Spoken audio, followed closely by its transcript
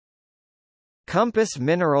Compass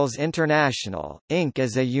Minerals International, Inc.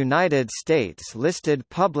 is a United States-listed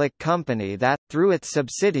public company that, through its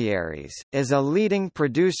subsidiaries, is a leading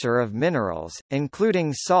producer of minerals,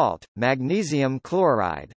 including salt, magnesium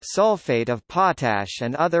chloride, sulfate of potash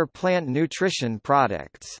and other plant nutrition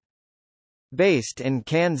products. Based in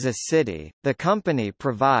Kansas City, the company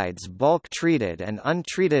provides bulk-treated and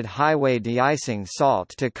untreated highway de-icing salt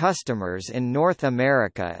to customers in North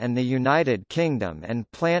America and the United Kingdom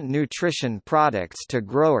and plant nutrition products to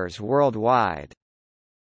growers worldwide.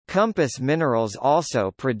 Compass Minerals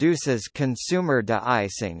also produces consumer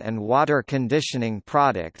de-icing and water conditioning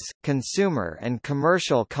products, consumer and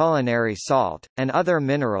commercial culinary salt, and other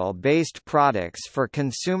mineral-based products for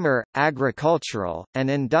consumer, agricultural,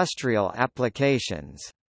 and industrial applications.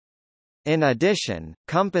 In addition,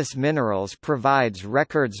 Compass Minerals provides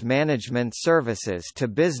records management services to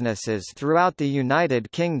businesses throughout the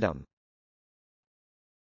United Kingdom.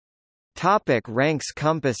 Ranks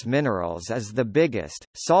Compass Minerals as the biggest,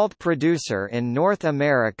 salt producer in North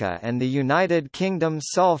America and the United Kingdom,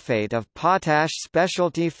 sulfate of potash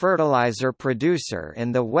specialty fertilizer producer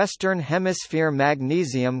in the Western Hemisphere,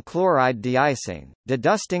 magnesium chloride de-icing,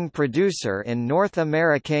 dedusting producer in North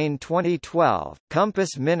America. In 2012,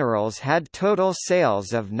 Compass Minerals had total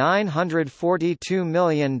sales of $942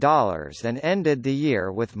 million and ended the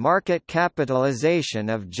year with market capitalization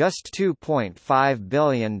of just $2.5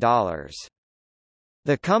 billion.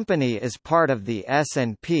 The company is part of the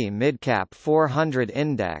S&P Midcap 400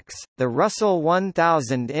 Index, the Russell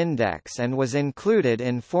 1000 Index, and was included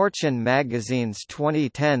in Fortune magazine's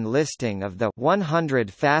 2010 listing of the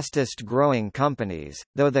 100 fastest growing companies.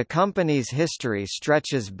 Though the company's history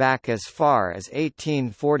stretches back as far as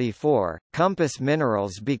 1844, Compass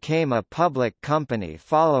Minerals became a public company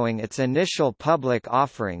following its initial public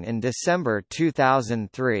offering in December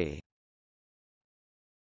 2003.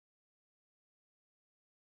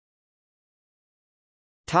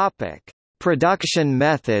 Production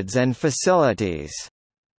methods and facilities.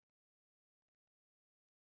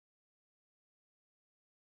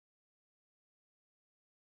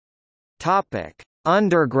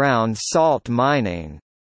 Underground salt mining.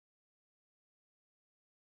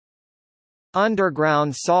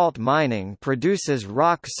 Underground salt mining produces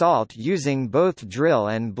rock salt using both drill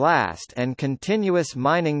and blast and continuous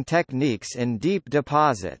mining techniques in deep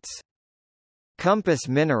deposits. Compass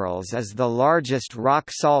Minerals is the largest rock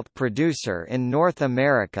salt producer in North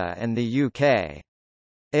America and the UK.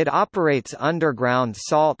 It operates underground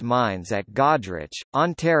salt mines at Goderich,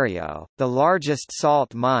 Ontario, the largest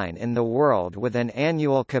salt mine in the world with an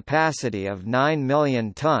annual capacity of 9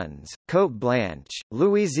 million tons, Cote Blanche,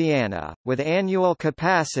 Louisiana, with annual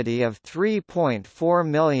capacity of 3.4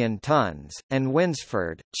 million tons, and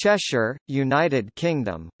Winsford, Cheshire, United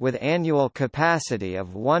Kingdom, with annual capacity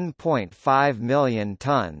of 1.5 million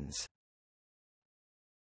tons.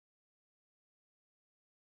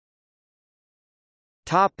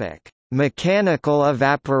 Mechanical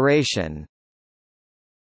evaporation.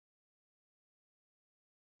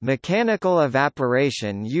 Mechanical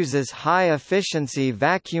evaporation uses high-efficiency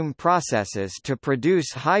vacuum processes to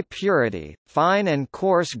produce high-purity, fine and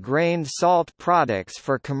coarse-grained salt products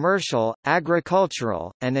for commercial,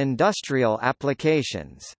 agricultural, and industrial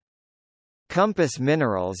applications. Compass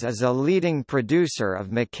Minerals is a leading producer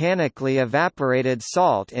of mechanically evaporated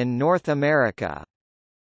salt in North America.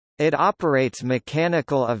 It operates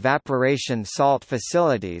mechanical evaporation salt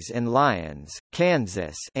facilities in Lyons,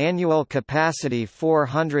 Kansas, annual capacity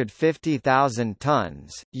 450,000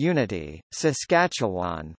 tons; Unity,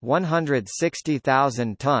 Saskatchewan,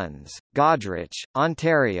 160,000 tons; Goderich,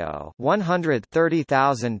 Ontario,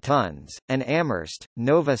 130,000 tons; and Amherst,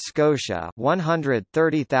 Nova Scotia,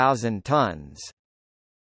 130,000 tons.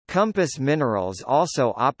 Compass Minerals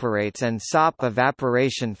also operates an sop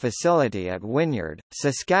evaporation facility at Wynyard,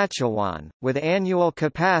 Saskatchewan, with annual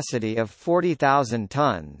capacity of 40,000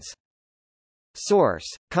 tons. Source: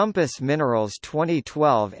 Compass Minerals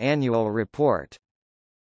 2012 Annual Report.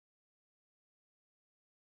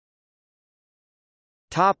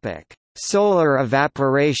 Solar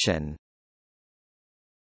evaporation.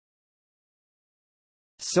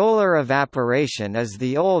 Solar evaporation is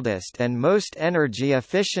the oldest and most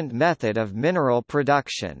energy-efficient method of mineral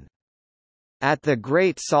production. At the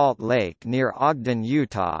Great Salt Lake near Ogden,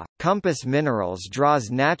 Utah, Compass Minerals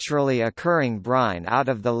draws naturally occurring brine out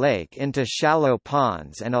of the lake into shallow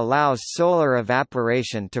ponds and allows solar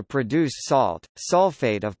evaporation to produce salt,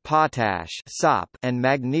 sulfate of potash and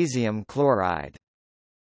magnesium chloride.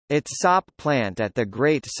 Its sop plant at the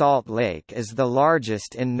Great Salt Lake is the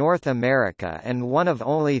largest in North America and one of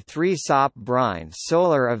only 3 sop brine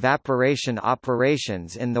solar evaporation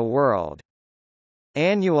operations in the world.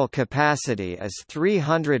 Annual capacity is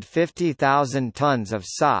 350,000 tons of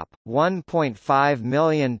SOP, 1.5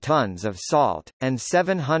 million tons of salt, and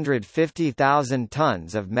 750,000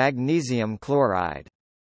 tons of magnesium chloride.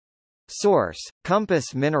 Source: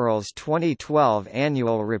 Compass Minerals 2012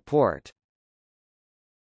 Annual Report.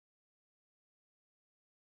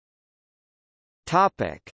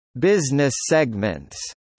 Topic: Business segments.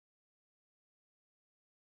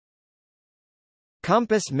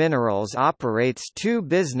 Compass Minerals operates two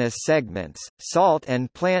business segments, salt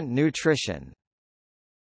and plant nutrition.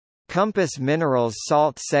 Compass Minerals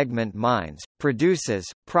salt segment mines, produces,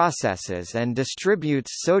 processes and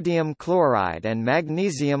distributes sodium chloride and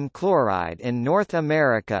magnesium chloride in North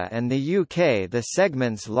America and the UK. The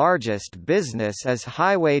segment's largest business is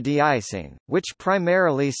highway de-icing, which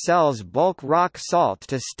primarily sells bulk rock salt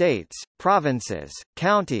to states, provinces,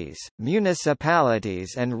 counties,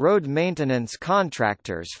 municipalities and road maintenance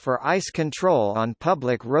contractors for ice control on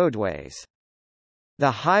public roadways. The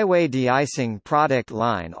highway de-icing product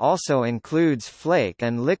line also includes flake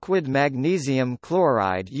and liquid magnesium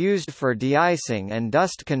chloride used for de-icing and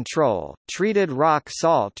dust control, treated rock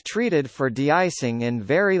salt treated for de-icing in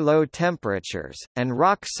very low temperatures, and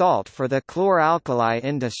rock salt for the chlor-alkali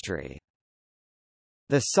industry.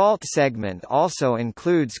 The salt segment also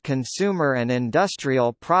includes consumer and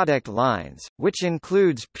industrial product lines, which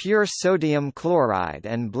includes pure sodium chloride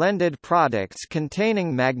and blended products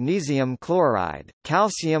containing magnesium chloride,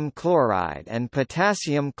 calcium chloride and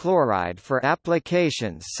potassium chloride for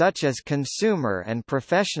applications such as consumer and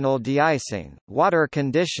professional de-icing, water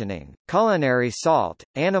conditioning, culinary salt,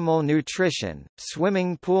 animal nutrition,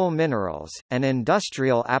 swimming pool minerals, and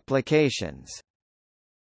industrial applications.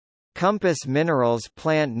 Compass Minerals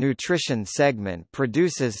plant nutrition segment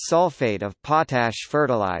produces sulfate of potash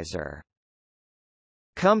fertilizer.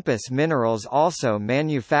 Compass Minerals also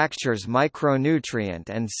manufactures micronutrient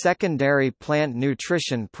and secondary plant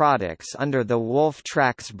nutrition products under the Wolf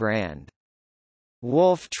Trax brand.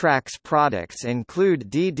 Wolf Trax products include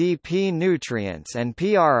DDP nutrients and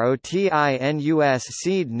PROTEINUS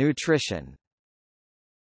seed nutrition.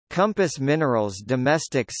 Compass Minerals'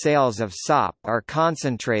 domestic sales of SOP are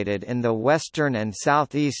concentrated in the western and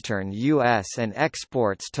southeastern U.S. and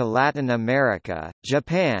exports to Latin America,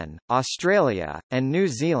 Japan, Australia, and New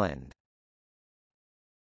Zealand.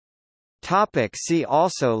 See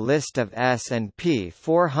also List of S&P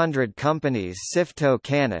 400 companies. Sifto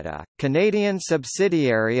Canada, Canadian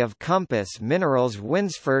subsidiary of Compass Minerals.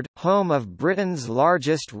 Winsford, home of Britain's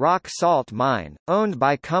largest rock salt mine, owned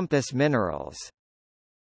by Compass Minerals.